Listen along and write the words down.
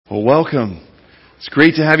Well, welcome. It's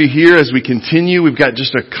great to have you here as we continue. We've got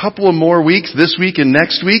just a couple of more weeks, this week and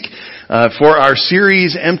next week, for our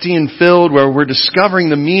series, Empty and Filled, where we're discovering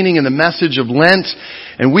the meaning and the message of Lent.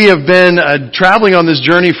 And we have been traveling on this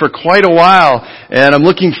journey for quite a while, and I'm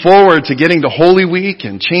looking forward to getting to Holy Week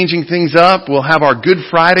and changing things up. We'll have our Good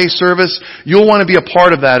Friday service. You'll want to be a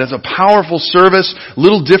part of that. It's a powerful service, a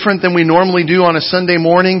little different than we normally do on a Sunday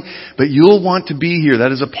morning, but you'll want to be here.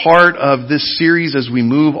 That is a part of this series as we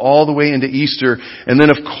move all the way into Easter. And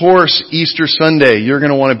then, of course, Easter Sunday. You're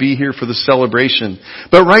going to want to be here for the celebration.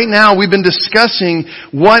 But right now, we've been discussing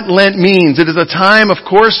what Lent means. It is a time, of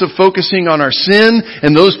course, of focusing on our sin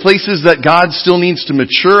and those places that God still needs to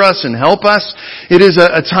mature us and help us. It is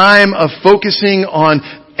a time of focusing on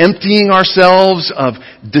emptying ourselves of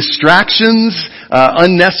distractions,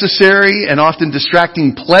 unnecessary and often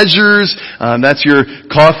distracting pleasures. That's your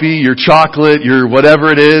coffee, your chocolate, your whatever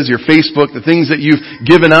it is, your Facebook, the things that you've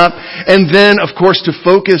given up. And then, of course, to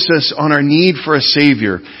focus us on our need for a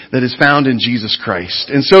Savior that is found in Jesus Christ.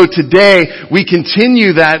 And so today, we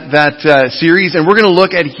continue that series, and we're going to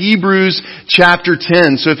look at Hebrews chapter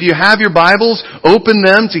 10. So if you have your Bibles, open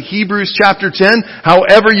them to Hebrews chapter 10.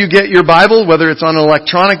 However you get your Bible, whether it's on an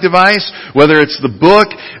electronic device, whether it's the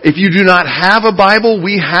book. If you do not have a Bible,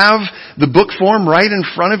 we have the book form right in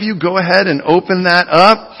front of you. Go ahead and open that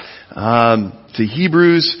up to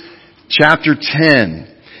Hebrews chapter 10.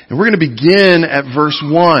 And we're going to begin at verse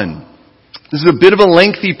 1. This is a bit of a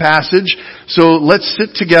lengthy passage, so let's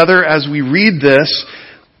sit together as we read this.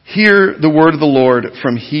 Hear the word of the Lord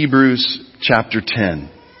from Hebrews chapter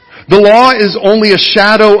 10. The law is only a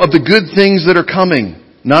shadow of the good things that are coming,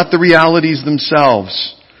 not the realities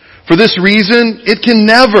themselves. For this reason, it can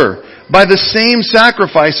never, by the same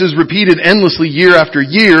sacrifices repeated endlessly year after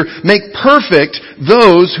year, make perfect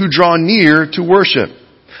those who draw near to worship.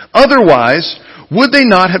 Otherwise, would they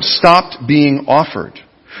not have stopped being offered?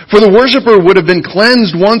 For the worshiper would have been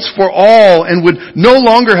cleansed once for all and would no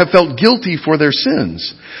longer have felt guilty for their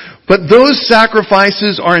sins. But those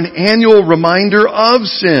sacrifices are an annual reminder of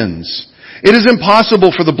sins. It is impossible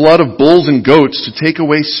for the blood of bulls and goats to take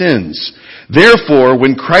away sins. Therefore,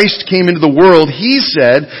 when Christ came into the world, He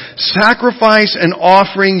said, "Sacrifice and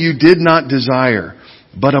offering you did not desire,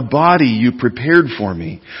 but a body you prepared for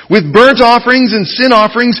me. With burnt offerings and sin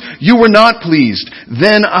offerings you were not pleased.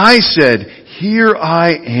 Then I said, here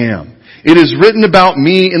I am. It is written about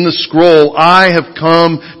me in the scroll, I have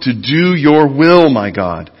come to do your will, my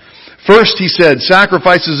God." First, He said,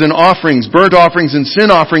 sacrifices and offerings, burnt offerings and sin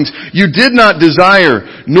offerings, you did not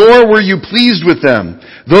desire, nor were you pleased with them,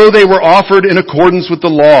 though they were offered in accordance with the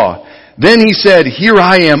law. Then He said, here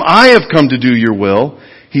I am, I have come to do your will.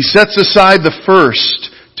 He sets aside the first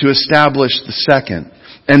to establish the second.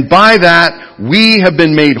 And by that, we have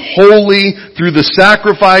been made holy through the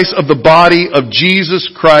sacrifice of the body of Jesus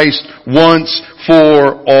Christ once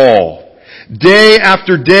for all. Day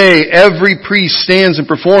after day, every priest stands and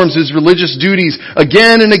performs his religious duties.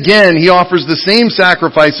 Again and again, he offers the same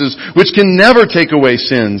sacrifices, which can never take away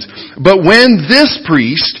sins. But when this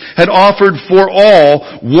priest had offered for all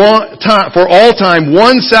time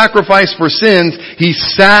one sacrifice for sins, he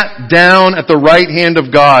sat down at the right hand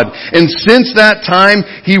of God. And since that time,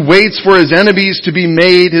 he waits for his enemies to be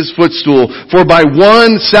made his footstool. For by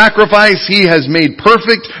one sacrifice, he has made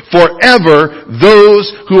perfect forever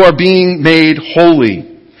those who are being made holy.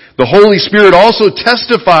 The Holy Spirit also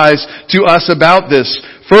testifies to us about this.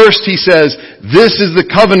 First, He says, this is the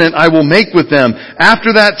covenant I will make with them.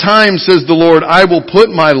 After that time, says the Lord, I will put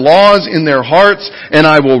my laws in their hearts and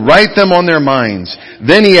I will write them on their minds.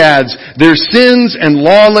 Then He adds, their sins and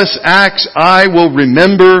lawless acts I will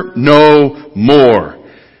remember no more.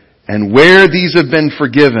 And where these have been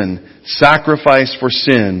forgiven, sacrifice for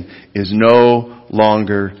sin is no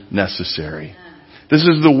longer necessary. This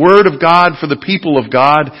is the word of God for the people of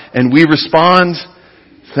God, and we respond,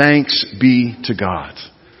 thanks be to God.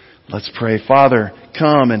 Let's pray. Father,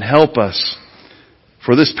 come and help us,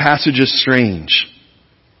 for this passage is strange,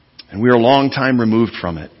 and we are a long time removed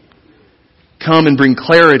from it. Come and bring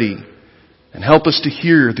clarity, and help us to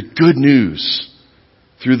hear the good news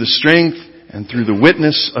through the strength and through the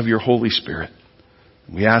witness of your Holy Spirit.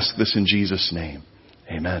 We ask this in Jesus' name.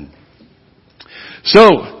 Amen.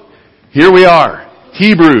 So, here we are.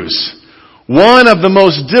 Hebrews, one of the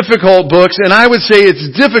most difficult books, and I would say it's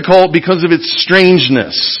difficult because of its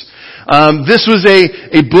strangeness. This was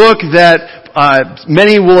a book that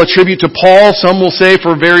many will attribute to Paul. Some will say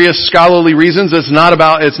for various scholarly reasons it's not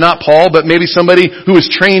Paul, but maybe somebody who was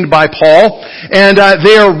trained by Paul. And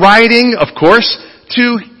they are writing, of course, to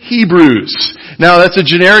Hebrews. Now that's a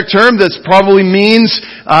generic term that probably means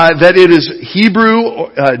that it is Hebrew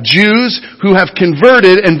Jews who have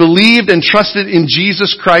converted and believed and trusted in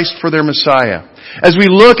Jesus Christ for their Messiah. As we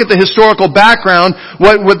look at the historical background,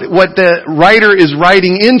 what the writer is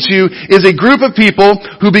writing into is a group of people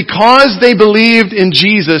who, because they believed in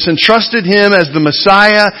Jesus and trusted Him as the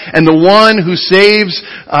Messiah and the one who saves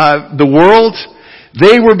the world,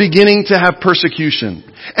 they were beginning to have persecution.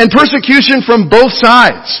 And persecution from both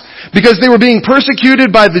sides. Because they were being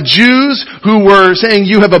persecuted by the Jews who were saying,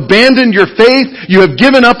 you have abandoned your faith, you have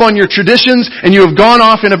given up on your traditions, and you have gone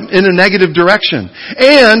off in a negative direction.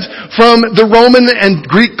 And from the Roman and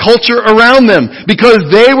Greek culture around them, because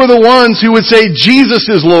they were the ones who would say, Jesus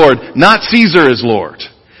is Lord, not Caesar is Lord.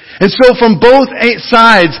 And so from both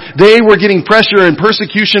sides, they were getting pressure and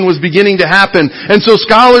persecution was beginning to happen. And so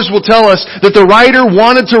scholars will tell us that the writer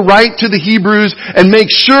wanted to write to the Hebrews and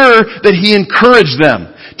make sure that he encouraged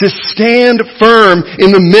them to stand firm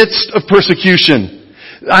in the midst of persecution.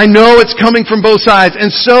 I know it's coming from both sides. And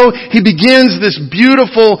so he begins this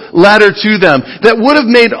beautiful letter to them that would have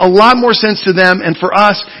made a lot more sense to them, and for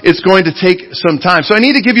us, it's going to take some time. So I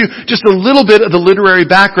need to give you just a little bit of the literary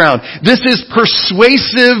background. This is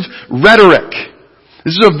persuasive rhetoric.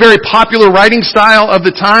 This is a very popular writing style of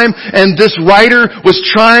the time, and this writer was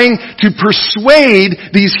trying to persuade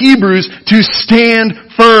these Hebrews to stand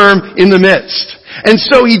firm in the midst. And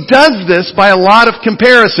so he does this by a lot of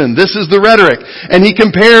comparison. This is the rhetoric. And he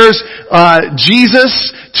compares Jesus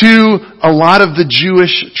to a lot of the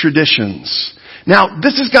Jewish traditions. Now,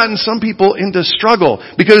 this has gotten some people into struggle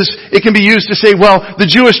because it can be used to say, well, the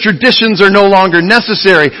Jewish traditions are no longer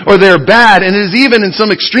necessary or they're bad, and it has even in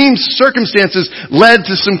some extreme circumstances led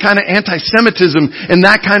to some kind of anti-Semitism and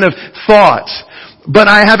that kind of thought. But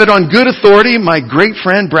I have it on good authority. My great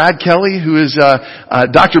friend Brad Kelly, who is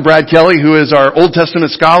Dr. Brad Kelly, who is our Old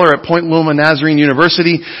Testament scholar at Point Loma Nazarene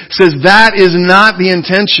University, says that is not the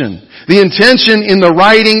intention. The intention in the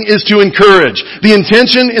writing is to encourage. The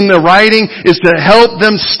intention in the writing is to help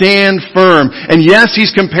them stand firm. And yes, he's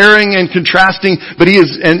comparing and contrasting, but he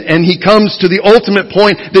comes to the ultimate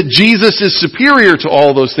point that Jesus is superior to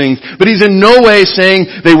all those things. But he's in no way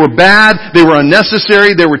saying they were bad, they were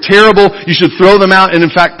unnecessary, they were terrible, you should throw them out and in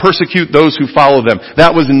fact persecute those who follow them.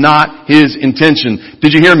 That was not his intention.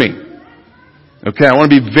 Did you hear me? Okay, I want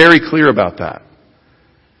to be very clear about that.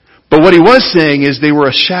 But what he was saying is they were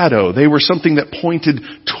a shadow. They were something that pointed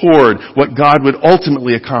toward what God would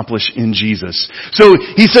ultimately accomplish in Jesus. So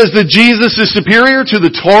he says that Jesus is superior to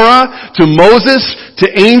the Torah, to Moses, to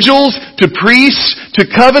angels, to priests, to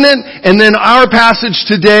covenant, and then our passage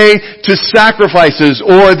today to sacrifices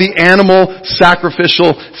or the animal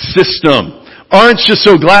sacrificial system. Aren't you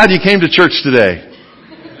so glad you came to church today?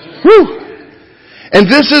 Whew! And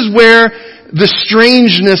this is where the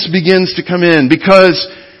strangeness begins to come in, because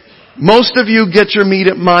most of you get your meat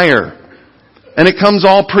at Meijer, and it comes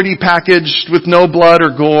all pretty packaged with no blood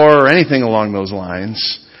or gore or anything along those lines.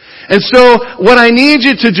 And so what I need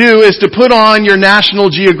you to do is to put on your National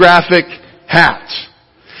Geographic hat.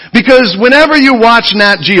 Because whenever you watch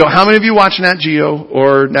Nat Geo, how many of you watch Nat Geo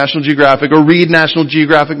or National Geographic or read National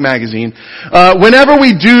Geographic magazine? Whenever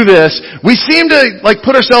we do this, we seem to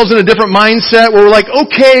put ourselves in a different mindset where we're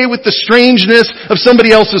okay with the strangeness of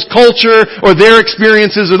somebody else's culture or their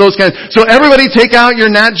experiences or those kinds. So everybody take out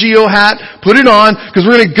your Nat Geo hat, put it on, because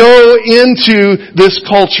we're going to go into this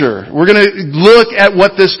culture. We're going to look at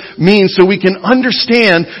what this means so we can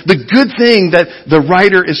understand the good thing that the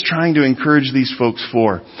writer is trying to encourage these folks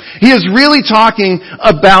for. He is really talking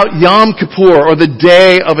about Yom Kippur, or the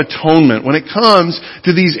Day of Atonement, when it comes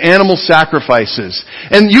to these animal sacrifices.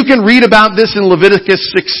 And you can read about this in Leviticus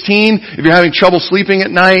 16. If you're having trouble sleeping at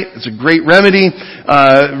night, it's a great remedy.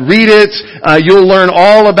 Read it. You'll learn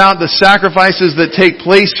all about the sacrifices that take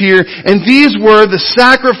place here. And these were the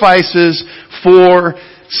sacrifices for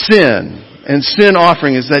sin. And sin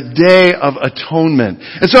offering is that Day of Atonement.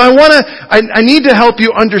 And so I need to help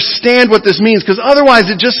you understand what this means, because otherwise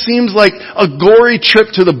it just seems like a gory trip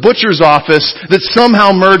to the butcher's office that somehow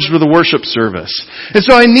merged with a worship service. And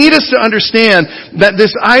so I need us to understand that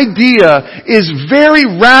this idea is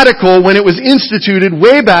very radical when it was instituted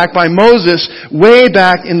way back by Moses, way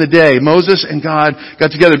back in the day. Moses and God got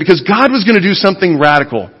together because God was going to do something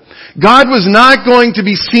radical. God was not going to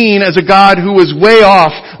be seen as a God who was way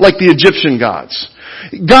off like the Egyptian gods.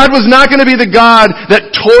 God was not going to be the God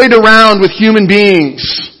that toyed around with human beings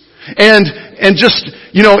and just,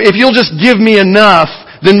 if you'll just give me enough,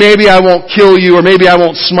 then maybe I won't kill you or maybe I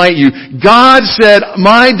won't smite you. God said,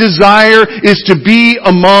 my desire is to be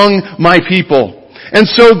among my people. And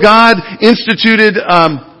so God instituted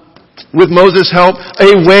with Moses' help,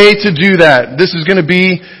 a way to do that. This is going to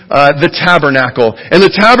be the tabernacle. And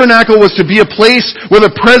the tabernacle was to be a place where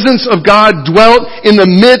the presence of God dwelt in the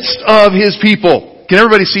midst of His people. Can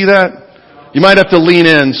everybody see that? You might have to lean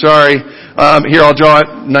in, sorry. Here, I'll draw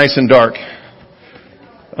it nice and dark.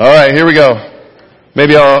 Alright, here we go.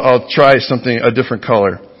 Maybe I'll try something, a different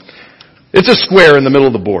color. It's a square in the middle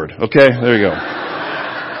of the board, okay? There you go.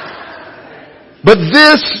 But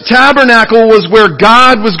this tabernacle was where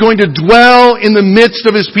God was going to dwell in the midst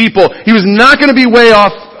of His people. He was not going to be way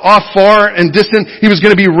off far and distant. He was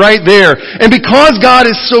going to be right there. And because God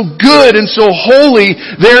is so good and so holy,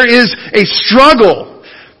 there is a struggle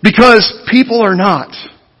because people are not.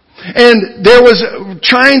 And there was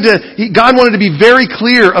God wanted to be very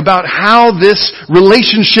clear about how this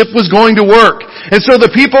relationship was going to work. And so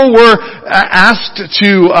the people were asked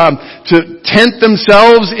to tent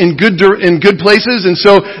themselves in good places. And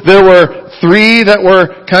so there were 3 that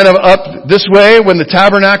were kind of up this way when the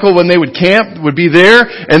tabernacle, when they would camp, would be there.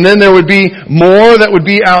 And then there would be more that would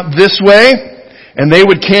be out this way. And they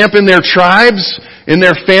would camp in their tribes, in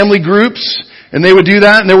their family groups. And they would do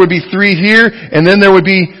that, and there would be 3 here, and then there would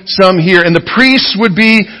be some here. And the priests would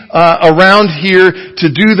be around here to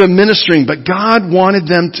do the ministering. But God wanted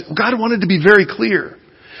to be very clear.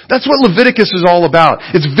 That's what Leviticus is all about.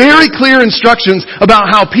 It's very clear instructions about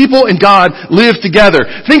how people and God live together.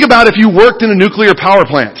 Think about if you worked in a nuclear power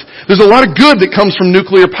plant. There's a lot of good that comes from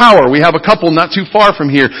nuclear power. We have a couple not too far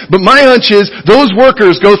from here. But my hunch is those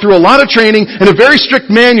workers go through a lot of training and a very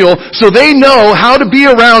strict manual so they know how to be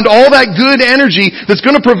around all that good energy that's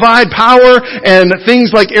going to provide power and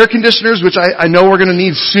things like air conditioners, which I know we're going to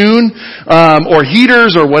need soon, or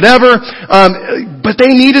heaters or whatever. But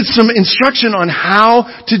they needed some instruction on how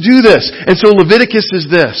to do this. And so Leviticus is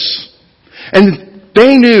this. And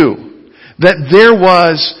they knew that there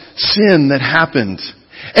was sin that happened.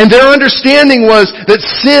 And their understanding was that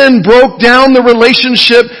sin broke down the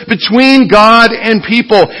relationship between God and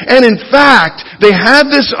people. And in fact, they had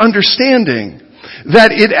this understanding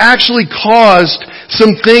that it actually caused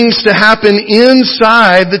some things to happen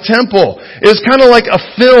inside the temple. It was kind of like a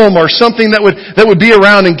film or something that would be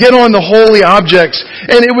around and get on the holy objects.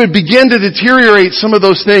 And it would begin to deteriorate some of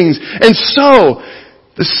those things. And so,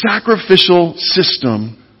 the sacrificial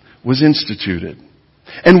system was instituted.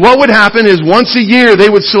 And what would happen is once a year they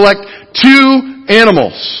would select 2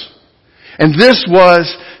 animals. And this was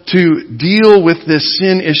to deal with this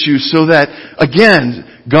sin issue so that, again,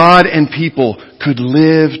 God and people could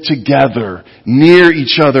live together near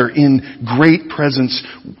each other in great presence,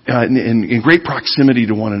 in great proximity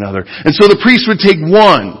to one another. And so the priest would take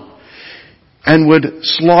one and would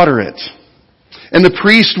slaughter it. And the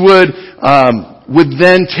priest would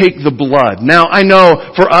then take the blood. Now, I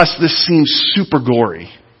know for us this seems super gory.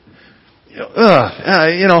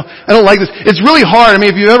 I don't like this. It's really hard. I mean,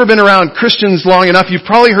 if you've ever been around Christians long enough, you've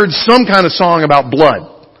probably heard some kind of song about blood.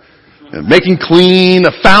 Making clean,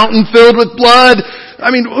 a fountain filled with blood.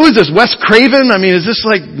 I mean, who is this? Wes Craven? I mean, is this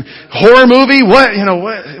like horror movie?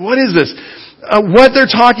 What is this? What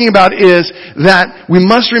they're talking about is that we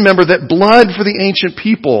must remember that blood for the ancient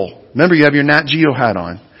people, remember you have your Nat Geo hat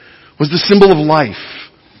on, was the symbol of life.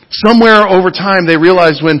 Somewhere over time they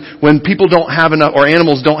realized when people don't have enough, or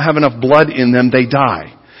animals don't have enough blood in them, they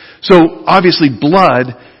die. So obviously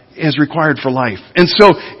blood is required for life. And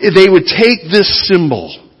so they would take this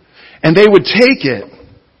symbol, and they would take it,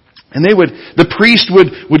 and the priest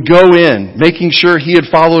would go in, making sure he had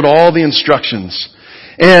followed all the instructions.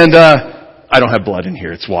 And, I don't have blood in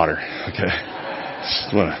here, it's water. Okay.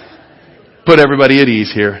 Just want to put everybody at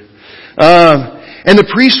ease here. And the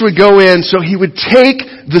priest would go in, so he would take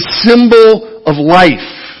the symbol of life.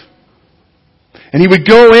 And he would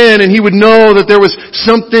go in and he would know that there was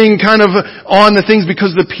something kind of on the things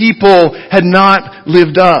because the people had not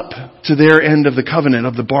lived up to their end of the covenant,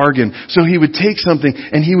 of the bargain. So he would take something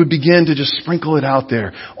and he would begin to just sprinkle it out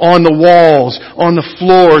there. On the walls, on the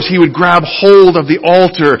floors. He would grab hold of the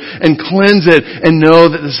altar and cleanse it and know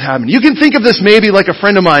that this happened. You can think of this maybe like a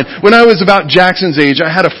friend of mine. When I was about Jackson's age,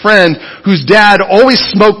 I had a friend whose dad always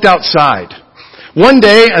smoked outside. One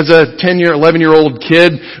day, as a 11-year-old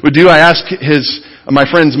kid would do, I asked my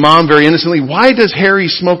friend's mom very innocently, "Why does Harry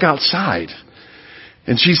smoke outside?"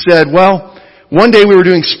 And she said, "Well, one day we were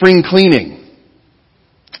doing spring cleaning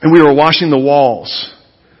and we were washing the walls.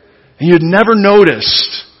 And you'd never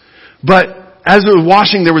noticed, but as it was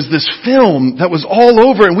washing there was this film that was all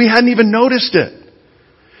over and we hadn't even noticed it.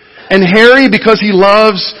 And Harry, because he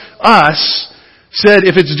loves us, said,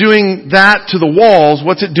 if it's doing that to the walls,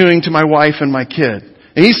 what's it doing to my wife and my kid?"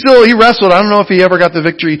 And he wrestled. I don't know if he ever got the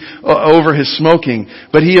victory over his smoking,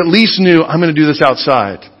 but he at least knew, I'm going to do this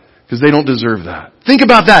outside. because they don't deserve that. Think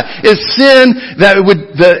about that. Is sin that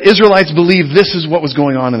the Israelites believed this is what was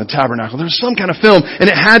going on in the tabernacle. There was some kind of film, and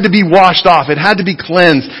it had to be washed off. It had to be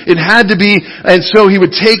cleansed. It had to be, and so he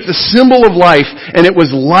would take the symbol of life, and it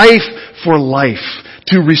was life for life,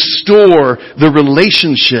 to restore the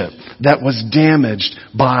relationship that was damaged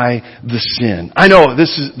by the sin. I know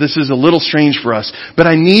this is a little strange for us, but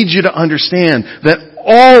I need you to understand that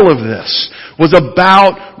all of this was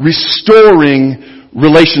about restoring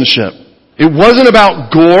relationship. It wasn't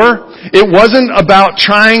about gore. It wasn't about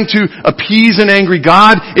trying to appease an angry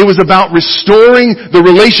God. It was about restoring the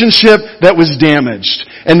relationship that was damaged.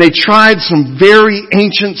 And they tried some very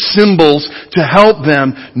ancient symbols to help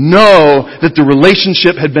them know that the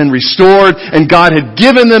relationship had been restored and God had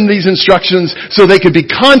given them these instructions so they could be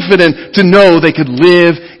confident to know they could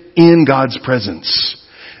live in God's presence.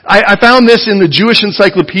 I found this in the Jewish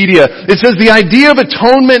Encyclopedia. It says the idea of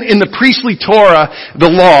atonement in the priestly Torah, the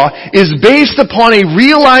law, is based upon a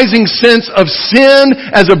realizing sense of sin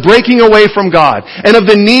as a breaking away from God and of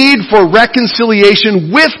the need for reconciliation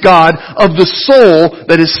with God of the soul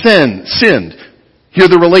that is sinned. Hear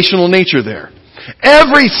the relational nature there.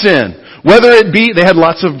 Every sin, whether it be, they had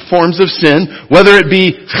lots of forms of sin, whether it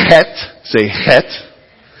be chet, say chet,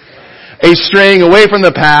 a straying away from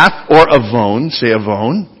the path, or avon, say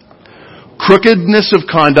avon, crookedness of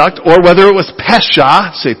conduct, or whether it was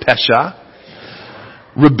pesha, say pesha,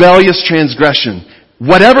 rebellious transgression.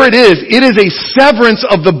 Whatever it is a severance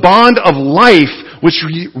of the bond of life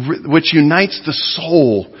which unites the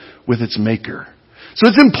soul with its maker. So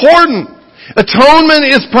it's important.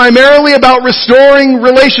 Atonement is primarily about restoring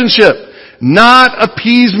relationship, not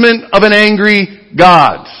appeasement of an angry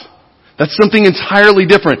God. That's something entirely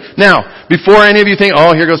different. Now, before any of you think,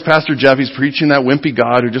 oh, here goes Pastor Jeff, he's preaching that wimpy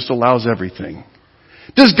God who just allows everything.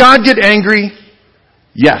 Does God get angry?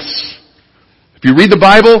 Yes. If you read the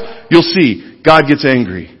Bible, you'll see God gets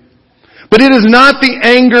angry. But it is not the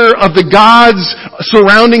anger of the gods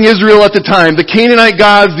surrounding Israel at the time, the Canaanite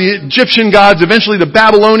gods, the Egyptian gods, eventually the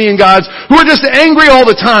Babylonian gods, who are just angry all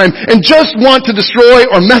the time and just want to destroy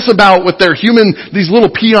or mess about with their these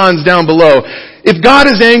little peons down below. If God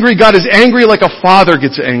is angry like a father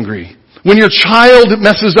gets angry. When your child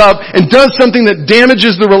messes up and does something that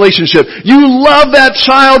damages the relationship, you love that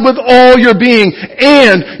child with all your being,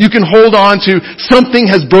 and you can hold on to something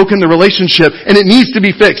has broken the relationship and it needs to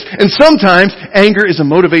be fixed. And sometimes anger is a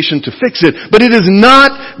motivation to fix it, but it is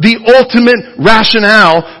not the ultimate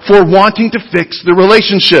rationale for wanting to fix the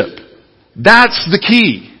relationship. That's the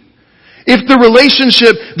key. If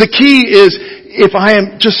the key is if I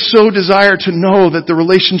am just so desire to know that the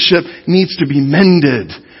relationship needs to be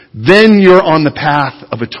mended, then you're on the path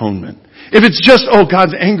of atonement. If it's just, oh,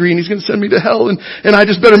 God's angry and He's going to send me to hell and I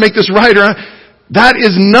just better make this right, that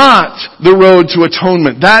is not the road to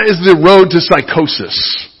atonement. That is the road to psychosis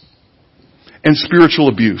and spiritual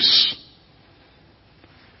abuse.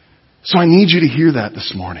 So I need you to hear that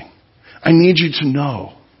this morning. I need you to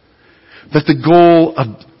know that the goal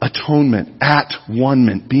of atonement,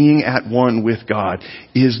 being at one with God,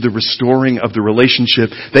 is the restoring of the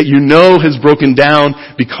relationship that you know has broken down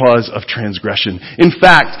because of transgression. In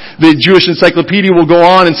fact, the Jewish Encyclopedia will go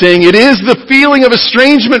on and saying it is the feeling of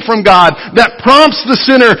estrangement from God that prompts the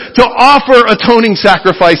sinner to offer atoning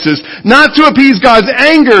sacrifices, not to appease God's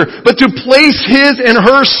anger, but to place his and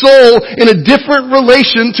her soul in a different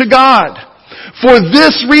relation to God. For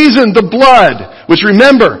this reason, the blood, which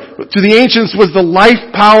remember, to the ancients was the life,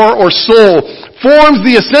 power, or soul, forms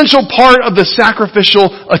the essential part of the sacrificial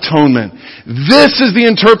atonement. This is the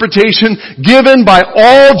interpretation given by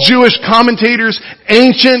all Jewish commentators,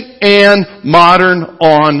 ancient and modern,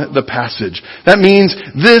 on the passage. That means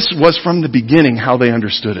this was from the beginning how they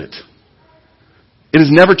understood it. It has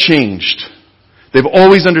never changed. They've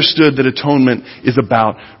always understood that atonement is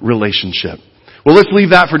about relationship. Well, let's leave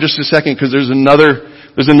that for just a second because there's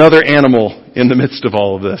another animal in the midst of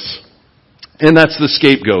all of this. And that's the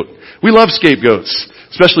scapegoat. We love scapegoats,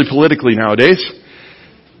 especially politically nowadays.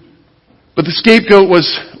 But the scapegoat was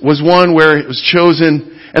one where it was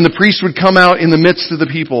chosen and the priest would come out in the midst of the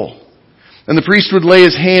people. And the priest would lay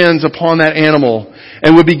his hands upon that animal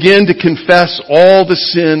and would begin to confess all the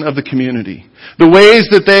sin of the community. The ways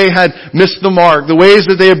that they had missed the mark, the ways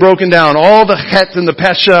that they had broken down, all the chet and the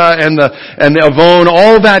pesha and the avon,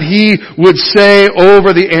 all that he would say over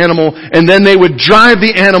the animal, and then they would drive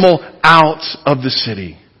the animal out of the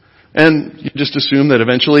city. And you just assume that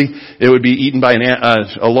eventually it would be eaten by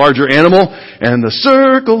a larger animal, and the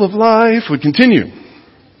circle of life would continue.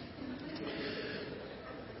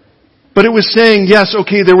 But it was saying, yes,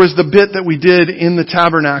 okay, there was the bit that we did in the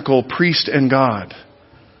tabernacle, priest and God.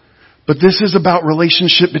 But this is about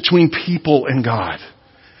relationship between people and God.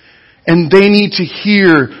 And they need to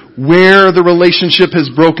hear where the relationship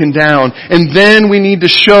has broken down. And then we need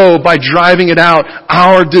to show, by driving it out,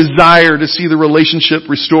 our desire to see the relationship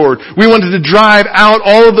restored. We wanted to drive out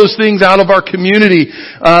all of those things out of our community.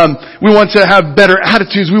 We want to have better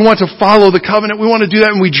attitudes. We want to follow the covenant. We want to do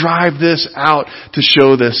that, and we drive this out to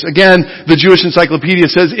show this. Again, the Jewish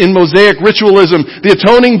Encyclopedia says, in Mosaic ritualism, the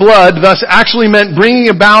atoning blood thus actually meant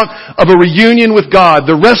bringing about of a reunion with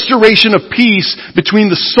God, the restoration of peace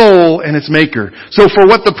between the soul and its maker. So for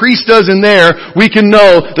what the priest does in there, we can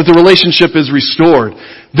know that the relationship is restored.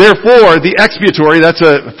 Therefore, the expiatory, that's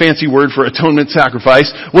a fancy word for atonement sacrifice,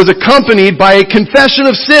 was accompanied by a confession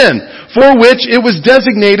of sin, for which it was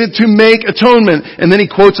designated to make atonement. And then he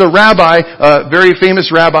quotes a rabbi, a very famous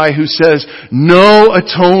rabbi, who says, no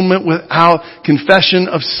atonement without confession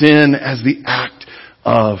of sin as the act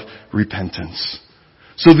of repentance.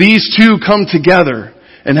 So these two come together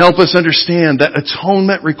and help us understand that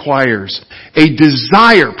atonement requires a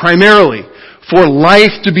desire, primarily, for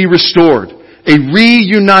life to be restored. A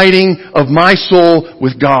reuniting of my soul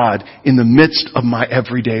with God in the midst of my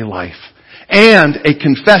everyday life. And a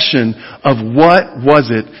confession of what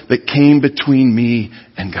was it that came between me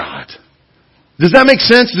and God. Does that make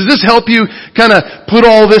sense? Does this help you kind of put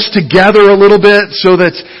all this together a little bit so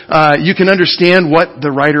that you can understand what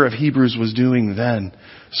the writer of Hebrews was doing then?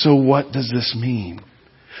 So what does this mean?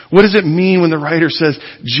 What does it mean when the writer says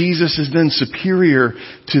Jesus is then superior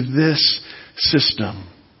to this system?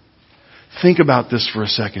 Think about this for a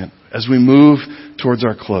second as we move towards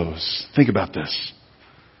our close. Think about this.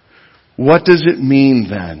 What does it mean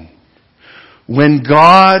then when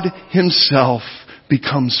God Himself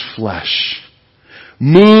becomes flesh,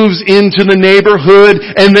 moves into the neighborhood,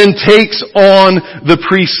 and then takes on the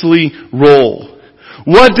priestly role?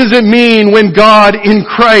 What does it mean when God in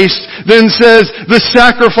Christ then says the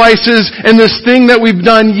sacrifices and this thing that we've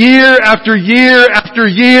done year after year after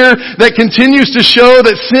year that continues to show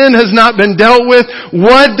that sin has not been dealt with?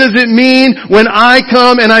 What does it mean when I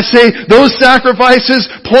come and I say those sacrifices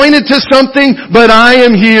pointed to something, but I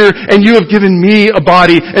am here and you have given me a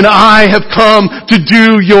body and I have come to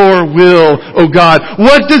do your will, O God?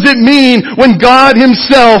 What does it mean when God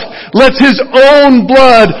Himself lets His own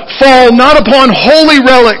blood fall not upon holy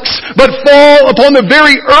relics, but fall upon the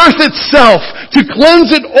very earth itself to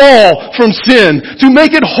cleanse it all from sin, to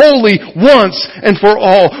make it holy once and for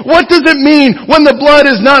all? What does it mean when the blood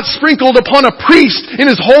is not sprinkled upon a priest in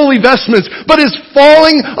his holy vestments, but is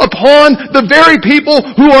falling upon the very people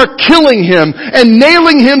who are killing him and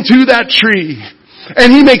nailing him to that tree?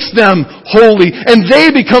 And He makes them holy, and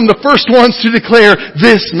they become the first ones to declare,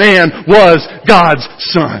 this man was God's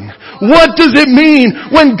Son. What does it mean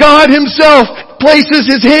when God Himself places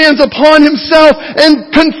His hands upon Himself and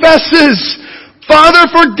confesses, Father,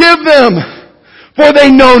 forgive them, for they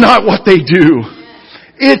know not what they do?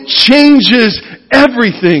 It changes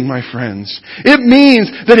everything, my friends. It means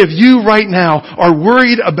that if you right now are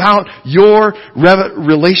worried about your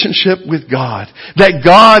relationship with God, that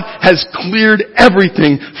God has cleared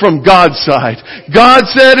everything from God's side. God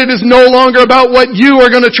said it is no longer about what you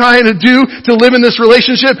are going to try to do to live in this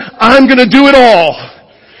relationship. I'm going to do it all.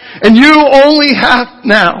 And you only have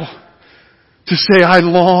now to say, I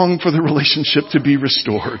long for the relationship to be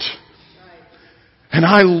restored. And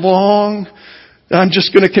I long, I'm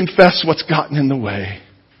just going to confess what's gotten in the way.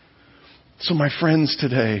 So my friends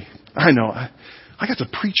today, I know, I got to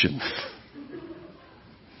preaching.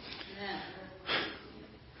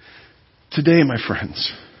 Today, my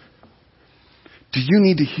friends, do you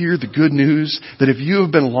need to hear the good news that if you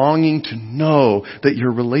have been longing to know that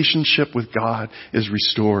your relationship with God is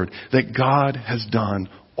restored, that God has done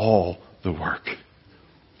all the work?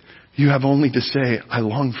 You have only to say, I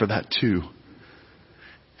long for that too.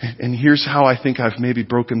 And here's how I think I've maybe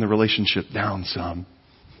broken the relationship down some.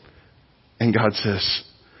 And God says,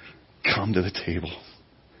 come to the table.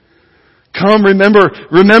 Come, remember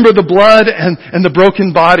the blood and the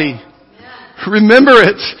broken body. Remember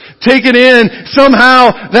it. Take it in. Somehow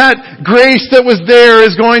that grace that was there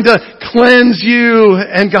is going to cleanse you.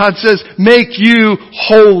 And God says, make you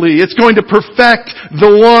holy. It's going to perfect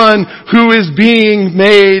the one who is being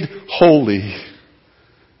made holy.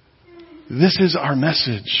 This is our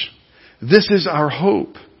message. This is our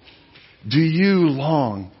hope. Do you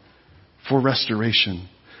long for restoration?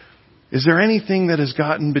 Is there anything that has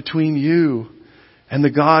gotten between you and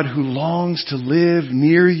the God who longs to live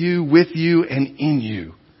near you, with you, and in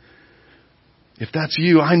you? If that's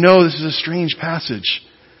you, I know this is a strange passage,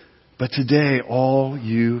 but today all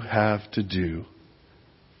you have to do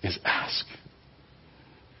is ask.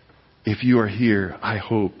 If you are here, I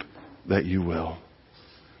hope that you will.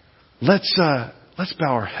 Let's bow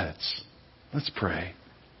our heads. Let's pray.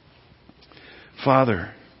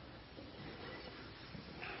 Father,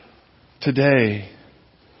 today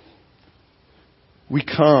we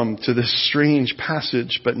come to this strange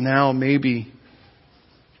passage, but now maybe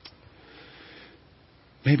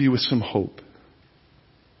with some hope.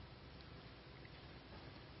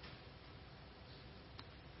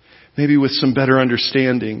 Maybe with some better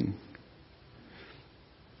understanding.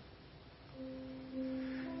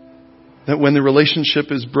 That when the relationship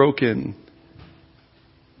is broken,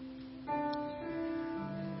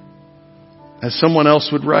 as someone else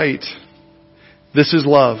would write, this is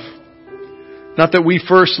love. Not that we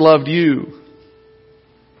first loved you,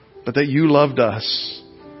 but that you loved us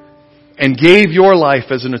and gave your life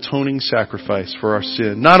as an atoning sacrifice for our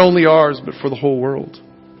sin. Not only ours, but for the whole world.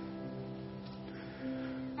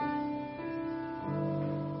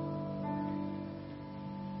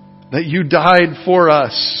 That you died for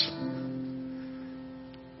us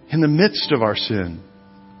in the midst of our sin.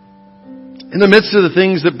 In the midst of the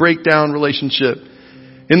things that break down relationship.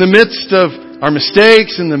 In the midst of our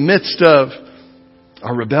mistakes. In the midst of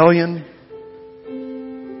our rebellion.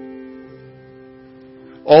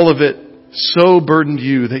 All of it so burdened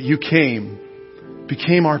you that you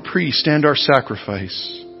became our priest and our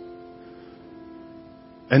sacrifice.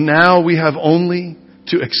 And now we have only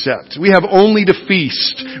to accept. We have only to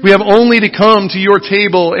feast. We have only to come to your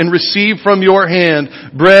table and receive from your hand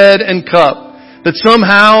bread and cup that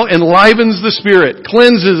somehow enlivens the Spirit,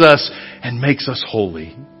 cleanses us, and makes us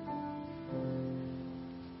holy.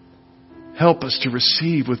 Help us to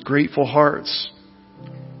receive with grateful hearts.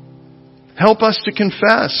 Help us to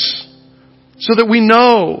confess so that we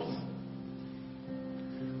know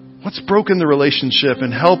what's broken the relationship,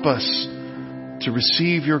 and help us to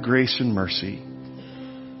receive your grace and mercy.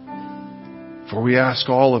 For we ask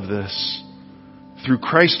all of this through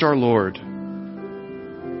Christ our Lord,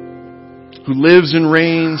 who lives and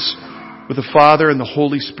reigns with the Father and the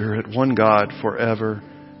Holy Spirit, one God, forever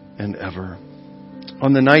and ever.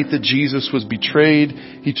 On the night that Jesus was betrayed,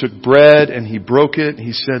 He took bread and He broke it.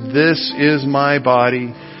 He said, "This is my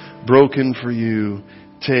body broken for you.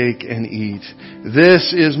 Take and eat.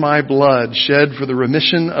 This is my blood shed for the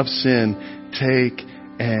remission of sin. Take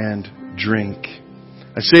and drink."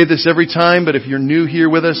 I say this every time, but if you're new here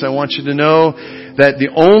with us, I want you to know that the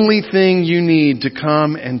only thing you need to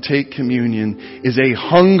come and take communion is a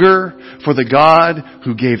hunger for the God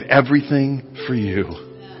who gave everything for you.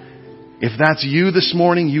 If that's you this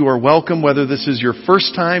morning, you are welcome, whether this is your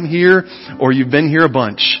first time here or you've been here a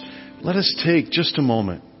bunch. Let us take just a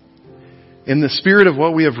moment. In the spirit of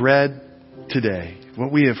what we have read today,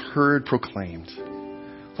 what we have heard proclaimed,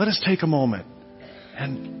 let us take a moment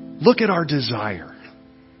and look at our desire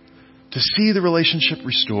to see the relationship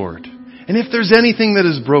restored. And if there's anything that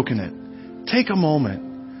has broken it, take a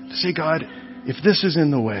moment to say, "God, if this is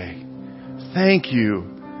in the way, thank you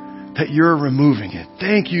that you're removing it.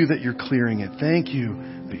 Thank you that you're clearing it. Thank you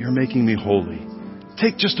that you're making me holy."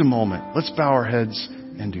 Take just a moment. Let's bow our heads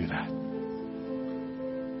and do that.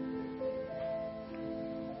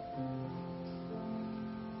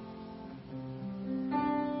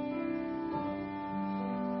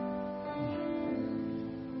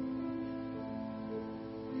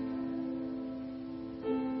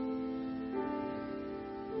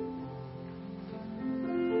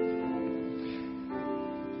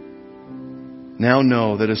 Now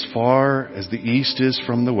know that as far as the east is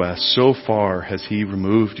from the west, so far has He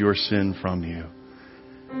removed your sin from you.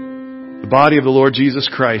 The body of the Lord Jesus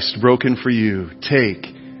Christ broken for you. Take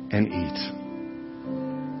and eat.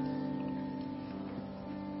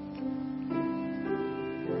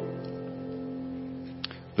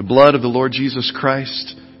 The blood of the Lord Jesus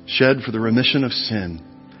Christ shed for the remission of sin,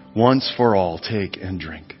 once for all. Take and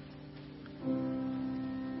drink.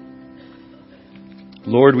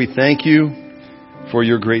 Lord, we thank you for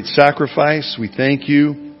your great sacrifice. We thank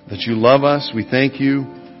you that you love us. We thank you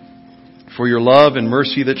for your love and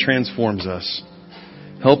mercy that transforms us.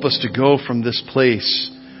 Help us to go from this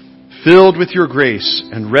place filled with your grace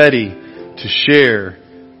and ready to share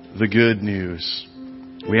the good news.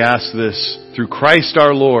 We ask this through Christ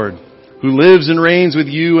our Lord, who lives and reigns with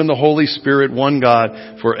you and the Holy Spirit, one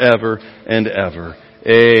God, forever and ever.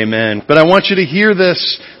 Amen. But I want you to hear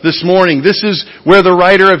this morning. This is where the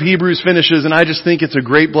writer of Hebrews finishes, and I just think it's a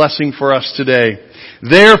great blessing for us today.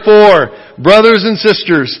 Therefore, brothers and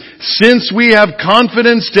sisters, since we have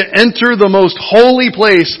confidence to enter the most holy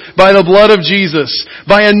place by the blood of Jesus,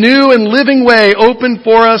 by a new and living way opened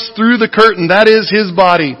for us through the curtain, that is His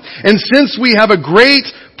body, and since we have a great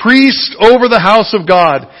priest over the house of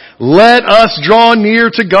God. Let us draw near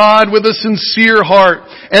to God with a sincere heart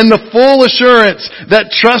and the full assurance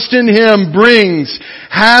that trust in Him brings,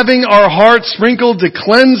 having our hearts sprinkled to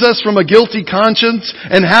cleanse us from a guilty conscience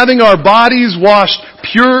and having our bodies washed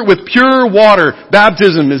with pure water.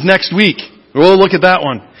 Baptism is next week. We'll look at that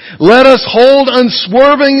one. Let us hold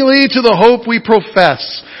unswervingly to the hope we profess,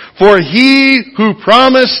 for He who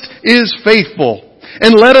promised is faithful.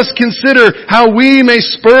 And let us consider how we may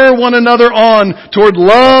spur one another on toward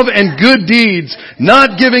love and good deeds,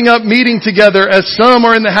 not giving up meeting together as some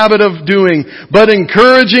are in the habit of doing, but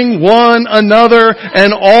encouraging one another,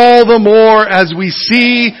 and all the more as we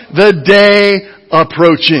see the day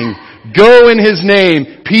approaching. Go in His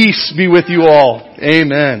name. Peace be with you all.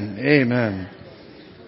 Amen. Amen.